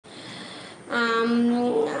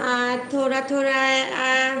थोड़ा थोड़ा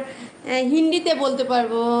হিন্দিতে বলতে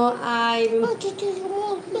পারবো।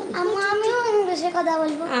 আমিও ইংলিশে কথা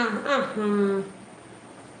বলবো।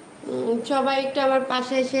 সবাই একটু আমার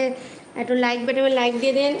পাশে এসে একটু লাইক বাটনে লাইক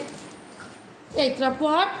দিয়ে দেন। এই তোরা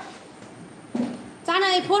পড় জানা,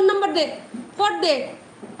 এই ফোন নাম্বার দে, ফোন দে।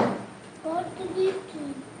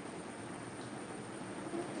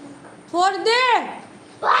 ফোন দে,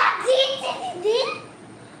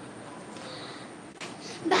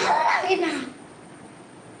 ভালো লাগে না।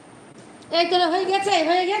 এই তোরা হয়ে গেছে,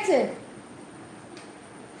 হয়ে গেছে।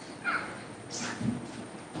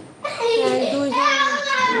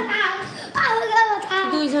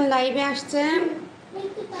 দুইজন লাইভে আসছে।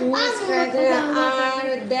 আর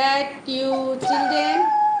that you children,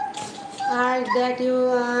 R that you,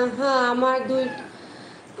 হ্যাঁ আমার দুই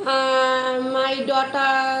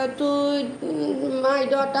মাই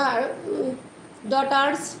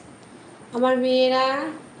ডটার্স, আমার মেয়েরা।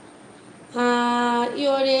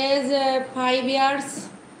 ইয়োর এজ 5 years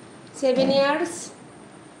 7 years,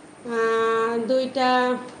 দুইটা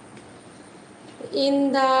ইন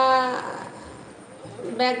দ্য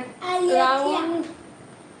ব্যাকগ্রাউন্ড।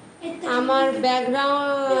 আমার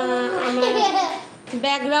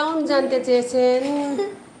ব্যাকগ্রাউন্ড জানতে চেয়েছেন।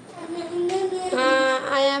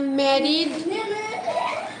 I am married,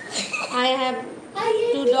 I have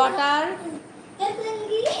 2 daughters।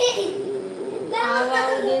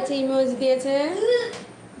 দিয়েছে, ইমেজ দিয়েছে।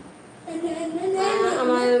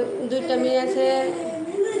 আমার 2টা মেয়ে আছে।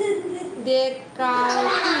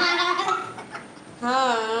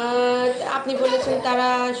 হ্যাঁ, আপনি বলেছেন তারা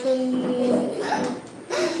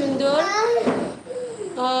সুন্দর,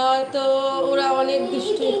 তো ওরা অনেক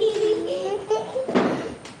দুষ্টু।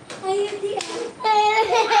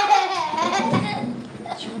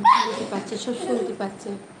 সব শুনতে পাচ্ছে।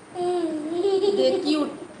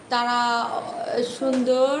 কিউট, তারা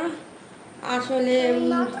সুন্দর। আসলে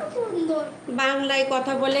বাংলায়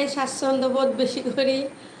কথা বলে স্বাচ্ছন্দ্য বোধ বেশি করি।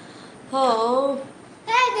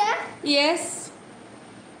 ইয়েস,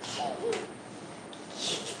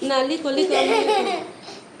 না লিখো লিখো।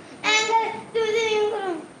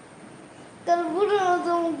 তোর বুড়ো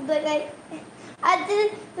মুখ দেখাই। আর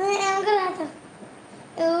তুমি এমন হাঁটো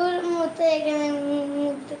ওর মতো এখানে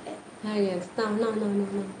মুখ দেখাই। হ্যাঁ ইয়েস, না না না না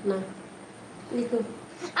না না লিখো।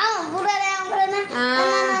 আমার বুড়া রে এমন করে না, না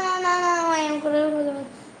না না না না এমন করে বলো।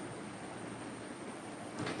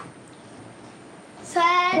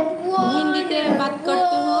 হিন্দিতে বাত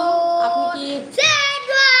করতে হো। আপনি কি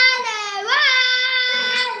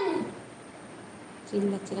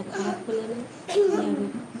চিল্লাচ্ছিরা? খারাপ বলে না।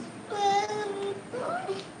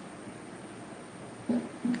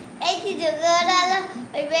 এই কি জোগাড় আলো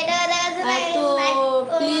ওই বেটা দেখা যায়। তো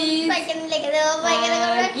প্লিজ পাইকেন লিখে দাও, পাইকেন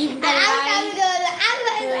করে গিভ দ্য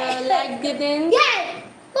লাইক দিবেন।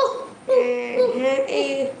 হ্যাঁ, এই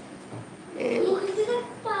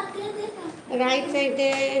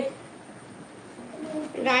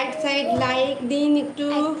রাইট সাইড লাইক দিন একটু।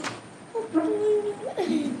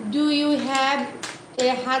 Do you have a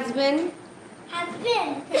husband?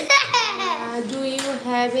 Do you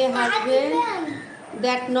have a husband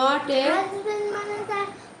that not a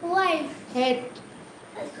head?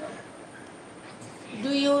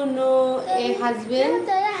 Do you know A husband?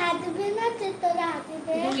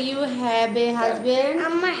 Do you have a husband?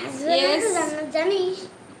 আমার husband জানিস?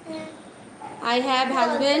 I have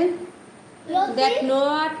husband that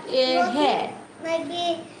not a head. Lagi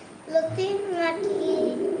lutin lagi.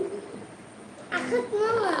 Akut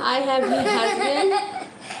mama. I have a husband.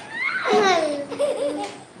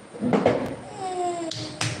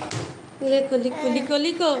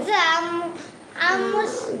 Liko.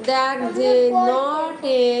 That not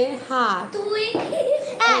a heart. Tuli.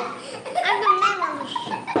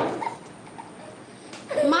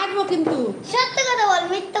 মারবো কিন্তু। সত্যি কথা বল,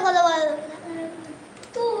 মিথ্যা কথা বল।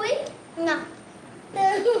 তুই না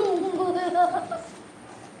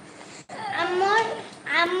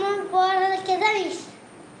আমার বর কে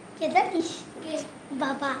জানিস?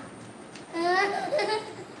 বাবা।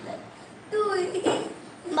 তুই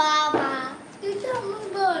বাবা, তুই তো আমার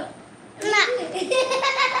বর না।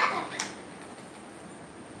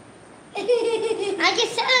 আগে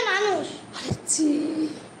ছেলে মানুষ।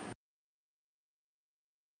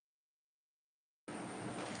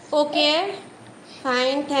 Okay,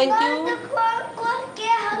 fine, thank you.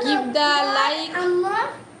 Give the like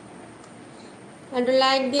and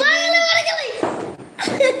like the